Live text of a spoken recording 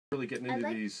Really getting into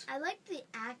these. I like the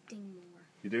acting more.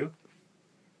 You do?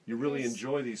 You really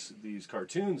enjoy these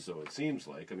cartoons, though, it seems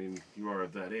like. I mean, you are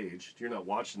of that age. You're not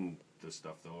watching this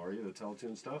stuff, though, are you? The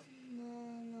Teletoon stuff? No,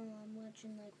 I'm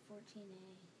watching like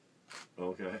 14A.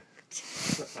 Okay.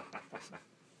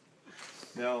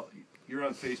 Now, you're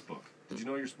on Facebook. Did you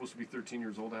know you're supposed to be 13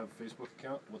 years old to have a Facebook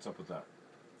account? What's up with that?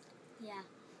 Yeah.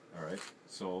 All right.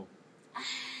 So.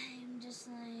 I'm just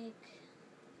like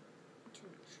too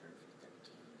mature for 13.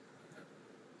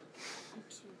 I'm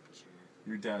too mature.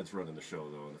 Your dad's running the show,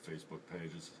 though, on the Facebook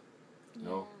pages. Yeah.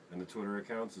 No? And the Twitter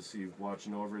accounts? Is he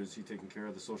watching over? Is he taking care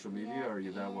of the social media? Or are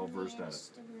you that well versed at it?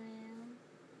 Instagram.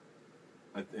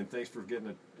 And thanks for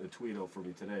getting a tweet out for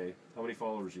me today. How many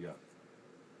followers you got?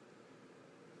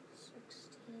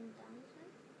 16,000.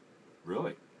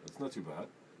 Really? That's not too bad.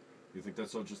 You think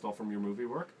that's all just all from your movie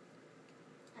work?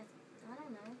 I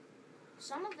don't know.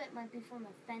 Some of it might be from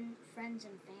my friends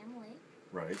and family.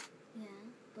 Right. Yeah,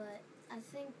 but I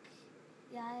think,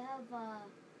 yeah, I have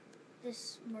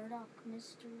this Murdoch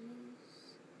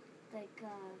Mysteries, like,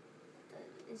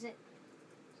 is it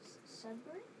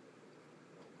Sudbury?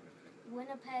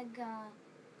 Winnipeg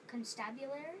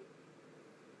Constabulary.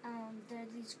 They're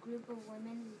these group of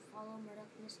women who follow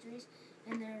Murdoch Mysteries,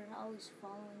 and they're always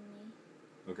following me.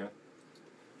 Okay.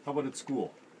 How about at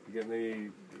school? You get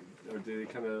any, or do they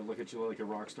kind of look at you like a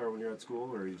rock star when you're at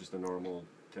school, or are you just a normal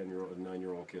 10-year-old,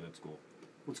 9-year-old kid at school?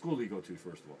 What school do you go to,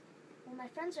 first of all? Well, my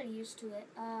friends are used to it.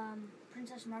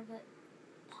 Princess Margaret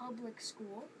Public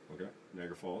School. Okay.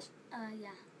 Niagara Falls?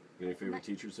 Yeah. Any favorite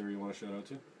teachers there you want to shout out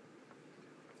to?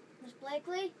 Miss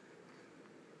Blakely?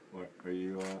 What, are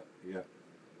you, yeah.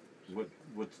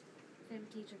 What's...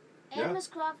 Favorite teacher. Yeah? And Miss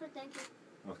Crawford, thank you.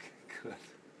 Okay, good.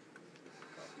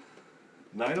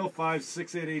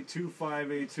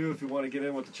 905-688-2582 if you want to get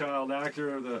in with the child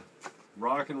actor. The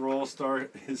rock and roll star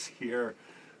is here.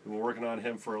 We've been working on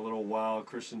him for a little while.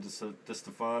 Christian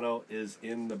Distefano is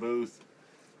in the booth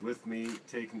with me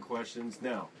taking questions.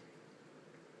 Now,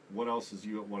 what else is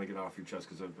you want to get off your chest?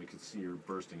 Because I could see you're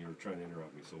bursting. You're trying to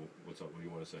interrupt me. So what's up? What do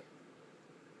you want to say?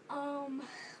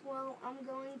 Well, I'm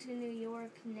going to New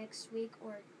York next week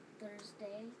or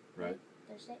Thursday. Right.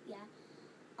 Thursday, yeah.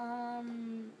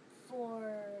 For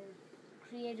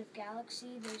Creative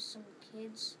Galaxy, there's some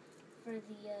kids for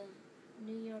the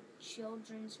New York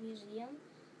Children's Museum.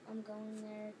 I'm going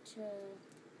there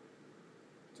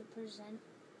to present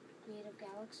Creative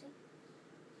Galaxy.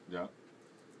 Yeah.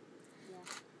 Yeah.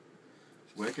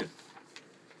 Wicked.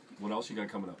 What else you got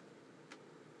coming up?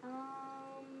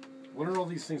 When are all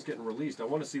these things getting released? I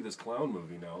want to see this clown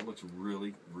movie now. It looks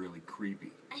really, really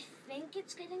creepy. I think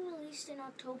it's getting released in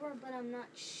October, but I'm not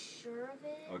sure of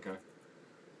it. Okay.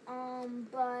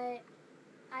 But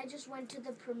I just went to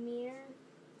the premiere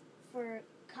for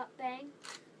Cut Bang.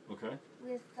 Okay.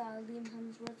 With Liam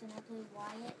Hemsworth, and I played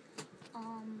Wyatt.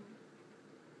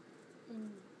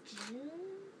 In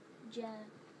June? Yeah.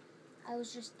 I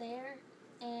was just there,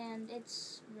 and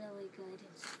it's really good.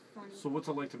 It's funny. So what's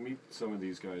it like to meet some of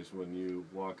these guys when you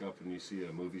walk up and you see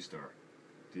a movie star?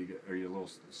 Are you a little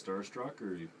starstruck,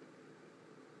 or?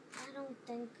 I don't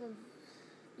think of,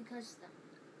 because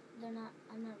they're not.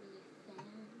 I'm not really a fan.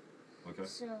 Okay.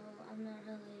 So I'm not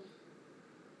really.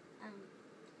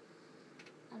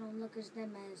 I don't look at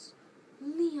them as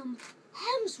Liam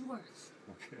Hemsworth.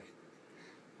 Okay.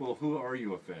 Well, who are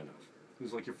you a fan of?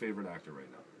 Who's like your favorite actor right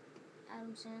now?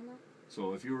 Adam Sandler.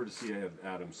 So if you were to see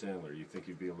Adam Sandler, you think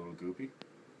you'd be a little goopy?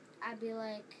 I'd be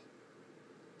like,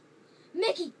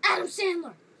 Mickey, Adam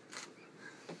Sandler!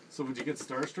 So would you get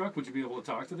starstruck? Would you be able to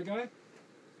talk to the guy?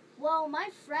 Well, my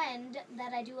friend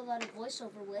that I do a lot of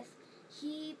voiceover with,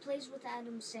 he plays with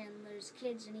Adam Sandler's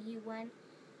kids, and he went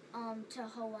to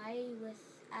Hawaii with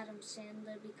Adam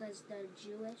Sandler because they're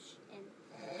Jewish and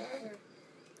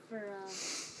for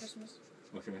Christmas.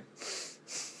 Okay.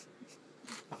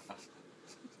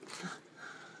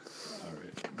 All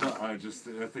right. I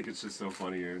think it's just so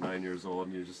funny. You're 9 years old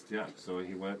and you just, yeah. So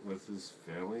he went with his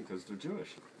family because they're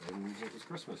Jewish. And it was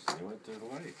Christmas. And he went to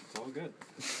Hawaii. It's all good.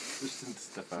 Christian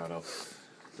Distefano,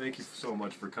 thank you so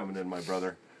much for coming in, my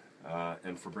brother,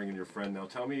 and for bringing your friend. Now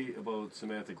tell me about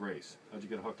Samantha Grace. How'd you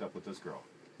get hooked up with this girl?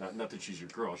 Not that she's your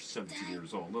girl. She's 17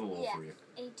 years old. A little old for you.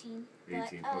 18.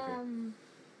 18, but, okay.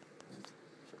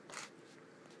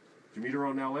 Did you meet her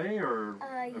out in L.A. or?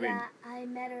 I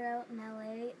met her out in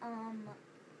L.A.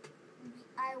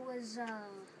 I was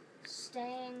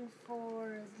staying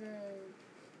for the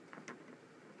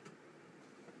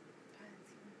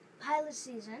pilot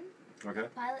season. Okay.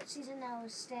 Pilot season, I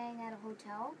was staying at a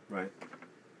hotel. Right.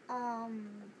 Called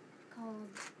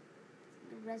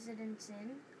the Residence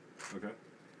Inn. Okay.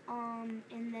 And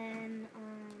then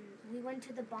went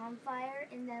to the bonfire,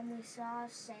 and then we saw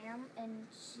Sam, and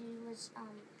she was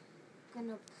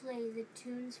gonna play the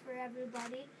tunes for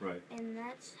everybody. Right. And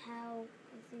that's how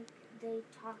I think they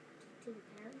talked to the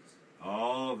parents.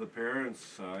 Oh, the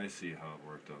parents. I see how it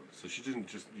worked out. So you didn't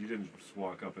just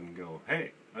walk up and go,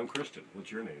 "Hey, I'm Christian.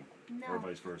 What's your name?" No. Or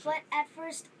vice versa. But at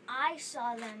first, I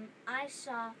saw them. I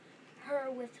saw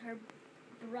her with her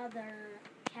brother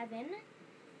Kevin,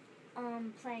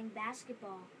 playing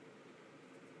basketball.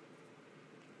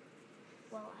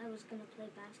 Well, I was gonna play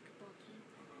basketball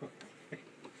too.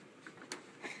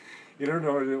 You don't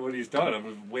know what he's done.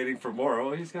 I'm waiting for more.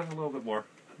 Oh, he's got a little bit more.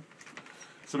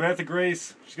 Samantha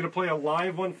Grace, she's going to play a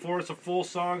live one for us, a full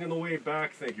song on the way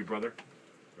back. Thank you, brother.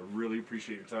 I really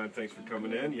appreciate your time. Thanks for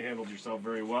coming in. You handled yourself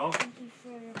very well. Thank you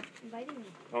for inviting me.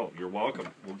 Oh, you're welcome.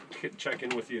 We'll check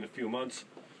in with you in a few months.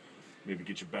 Maybe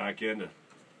get you back in to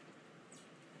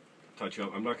touch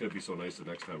up. I'm not going to be so nice the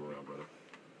next time around, brother.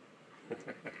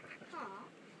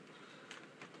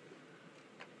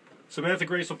 Samantha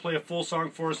Grace will play a full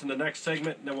song for us in the next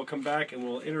segment, and then we'll come back and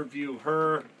we'll interview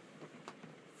her,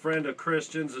 friend of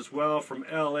Christian's as well, from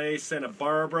L.A., Santa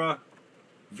Barbara,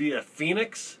 via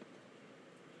Phoenix.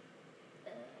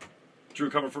 Drew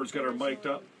Comerford's got her mic'd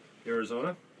up.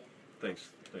 Arizona? Thanks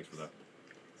for that.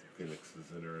 Phoenix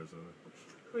is in Arizona.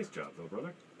 Nice job, though,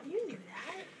 brother. You knew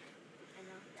that. I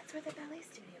know. That's where the ballet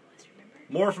studio was, remember?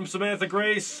 More from Samantha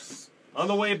Grace on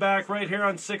the way back right here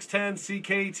on 610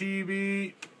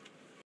 CKTB.